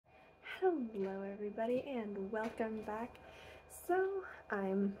Hello everybody and welcome back. So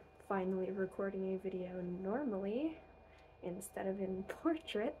I'm finally recording a video normally instead of in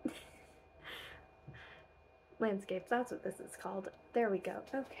portrait. Landscape, that's what this is called. There we go.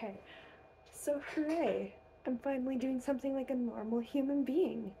 Okay, so hooray, I'm finally doing something like a normal human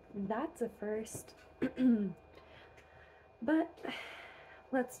being. That's a first. But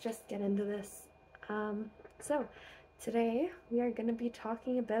let's just get into this. So today we are going to be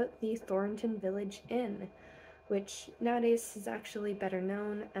talking about the Thornton Village Inn, which nowadays is actually better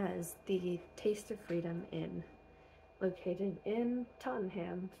known as the Taste of Freedom Inn, located in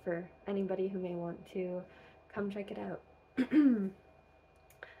Tottenham for anybody who may want to come check it out.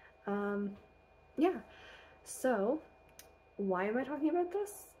 Yeah, so why am I talking about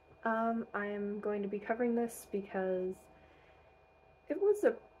this? I'm going to be covering this because it was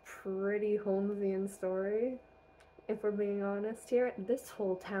a pretty Holmesian story, if we're being honest here. This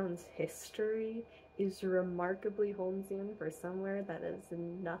whole town's history is remarkably Holmesian for somewhere that has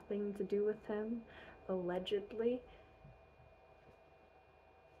nothing to do with him, allegedly.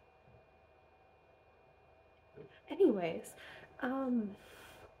 Anyways,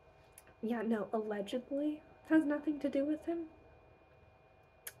 yeah, no, allegedly has nothing to do with him.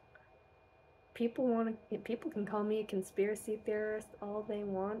 People can call me a conspiracy theorist all they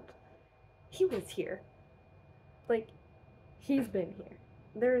want. He was here. Like, he's been here.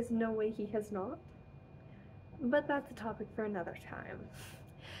 There is no way he has not. But that's a topic for another time.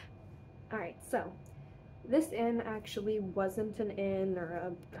 Alright, so this inn actually wasn't an inn or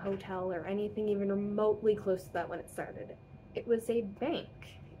a hotel or anything even remotely close to that when it started. It was a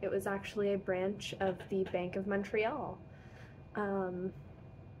bank. It was actually a branch of the Bank of Montreal.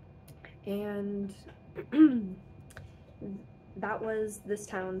 And that was this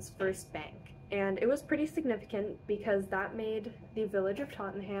town's first bank. And it was pretty significant because that made the village of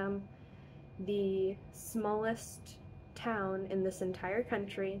Tottenham the smallest town in this entire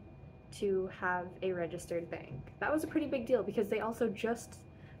country to have a registered bank. That was a pretty big deal because they also just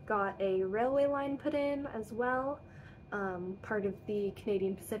got a railway line put in as well, part of the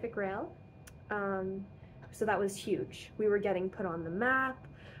Canadian Pacific Rail. So that was huge. We were getting put on the map.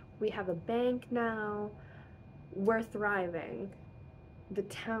 We have a bank now. We're thriving. The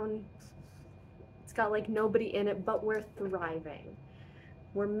town, it's got like nobody in it, but we're thriving.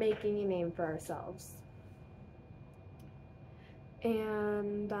 We're making a name for ourselves.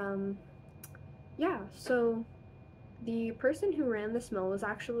 And yeah, so the person who ran this mill was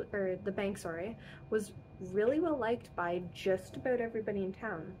actually, or the bank, sorry, was really well liked by just about everybody in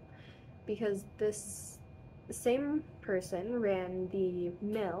town, because this same person ran the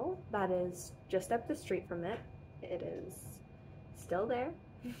mill that is just up the street from it. It is still there.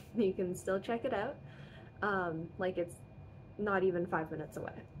 You can still check it out. Like, it's not even 5 minutes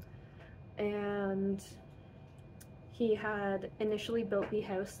away. And he had initially built the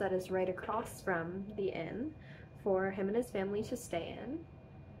house that is right across from the inn for him and his family to stay in.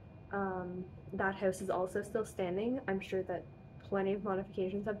 That house is also still standing. I'm sure that plenty of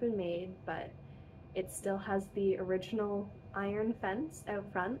modifications have been made, but it still has the original iron fence out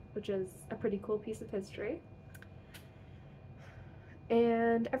front, which is a pretty cool piece of history.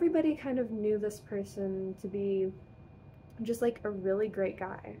 And everybody kind of knew this person to be just like a really great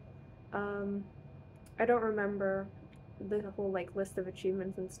guy. I don't remember the whole like list of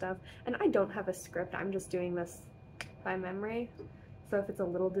achievements and stuff, and I don't have a script. I'm just doing this by memory, so if it's a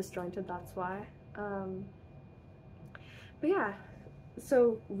little disjointed, that's why. But yeah,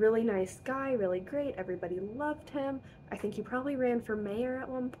 so really nice guy, really great. Everybody loved him. I think he probably ran for mayor at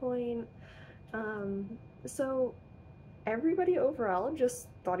one point. So everybody overall just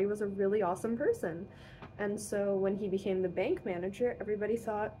thought he was a really awesome person. And so when he became the bank manager, everybody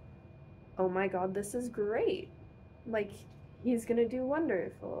thought, oh my god, this is great. Like, he's gonna do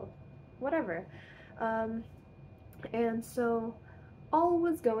wonderful. Whatever. And so all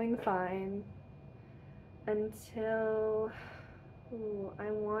was going fine until,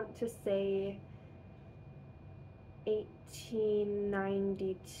 I want to say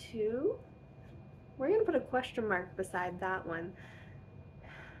 1892? We're gonna put a question mark beside that one,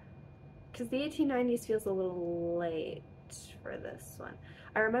 because the 1890s feels a little late for this one.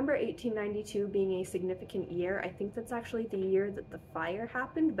 I remember 1892 being a significant year. I think that's actually the year that the fire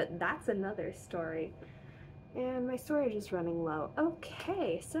happened, but that's another story. And my storage is running low.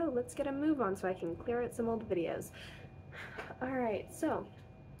 Okay, so let's get a move on so I can clear out some old videos. Alright, so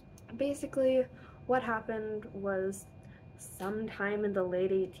basically what happened was sometime in the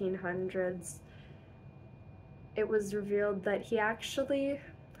late 1800s, it was revealed that he actually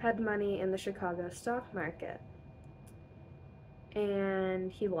had money in the Chicago stock market,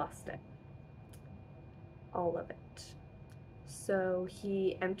 and he lost it. all of it. So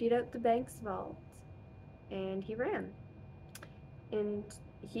he emptied out the bank's vault and he ran. And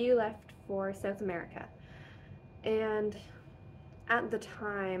he left for South America. And at the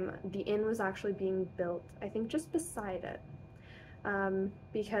time, the inn was actually being built, I think, just beside it.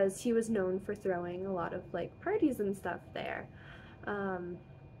 Because he was known for throwing a lot of like parties and stuff there. And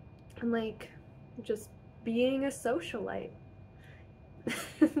like just being a socialite.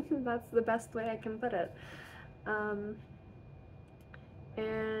 That's the best way I can put it.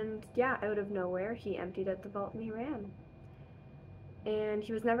 And yeah, out of nowhere, he emptied out the vault and he ran. And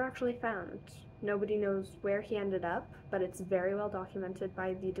he was never actually found. Nobody knows where he ended up, but it's very well documented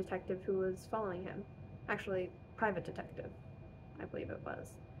by the detective who was following him. Actually, private detective, I believe it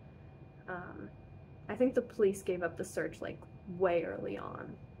was. I think the police gave up the search like way early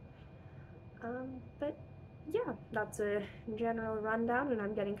on. But yeah, that's a general rundown, and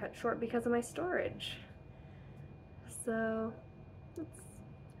I'm getting cut short because of my storage. So that's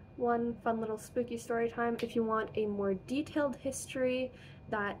one fun little spooky story time. If you want a more detailed history,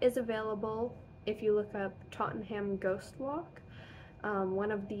 that is available if you look up Tottenham Ghost Walk.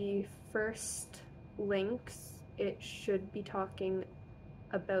 One of the first links, it should be talking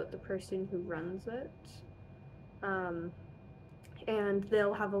about the person who runs it. And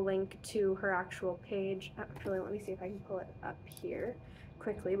they'll have a link to her actual page. Actually, let me see if I can pull it up here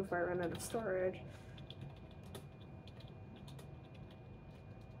quickly before I run out of storage.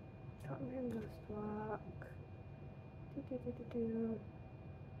 Tottenham Ghost Walk. Ghost Walk.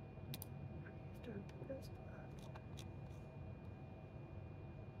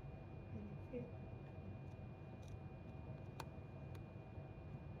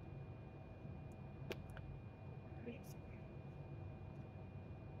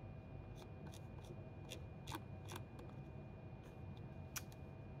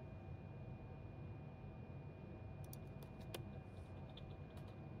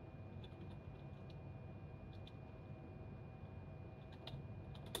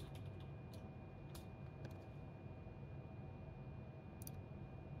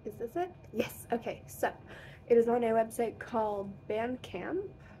 Is this it? Yes, okay, so it is on a website called Bandcamp.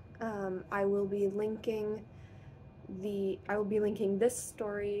 I will be linking this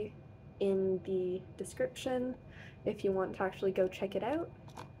story in the description if you want to actually go check it out.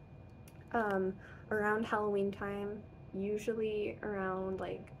 Around Halloween time, usually around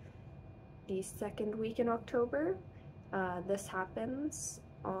like the second week in October, this happens,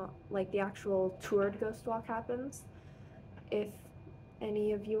 like the actual toured ghost walk happens. If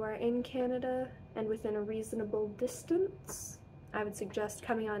any of you are in Canada and within a reasonable distance, I would suggest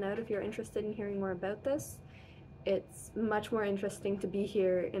coming on out if you're interested in hearing more about this. It's much more interesting to be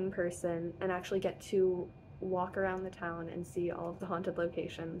here in person and actually get to walk around the town and see all of the haunted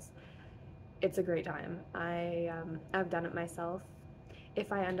locations. It's a great time. I've done it myself.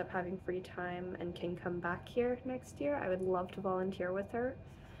 If I end up having free time and can come back here next year, I would love to volunteer with her.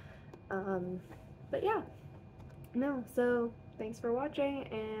 But yeah, no, so thanks for watching,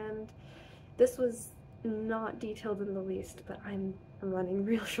 and this was not detailed in the least, but I'm running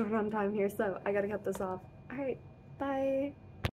real short on time here, so I gotta cut this off. Alright, bye!